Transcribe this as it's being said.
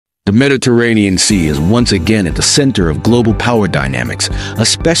The Mediterranean Sea is once again at the center of global power dynamics,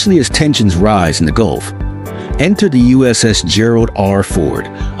 especially as tensions rise in the Gulf. Enter the USS Gerald R. Ford,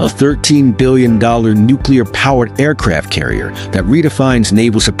 a $13 billion nuclear-powered aircraft carrier that redefines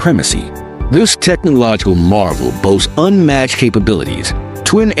naval supremacy. This technological marvel boasts unmatched capabilities.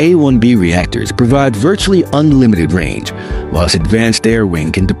 Twin A-1B reactors provide virtually unlimited range, while its advanced air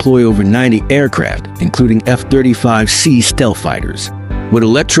wing can deploy over 90 aircraft, including F-35C stealth fighters. With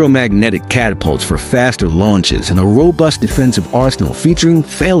electromagnetic catapults for faster launches and a robust defensive arsenal featuring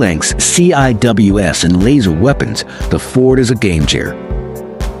phalanx, CIWS, and laser weapons, the Ford is a game-changer.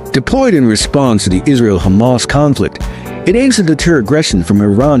 Deployed in response to the Israel-Hamas conflict, it aims to deter aggression from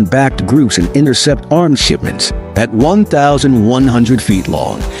Iran-backed groups and intercept arms shipments. At 1,100 feet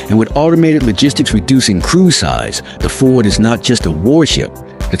long, and with automated logistics reducing crew size, the Ford is not just a warship,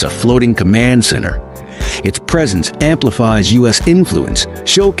 it's a floating command center. Its presence amplifies U.S. influence,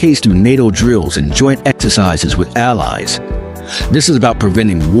 showcased through NATO drills and joint exercises with allies. This is about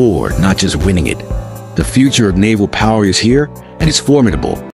preventing war, not just winning it. The future of naval power is here, and it's formidable.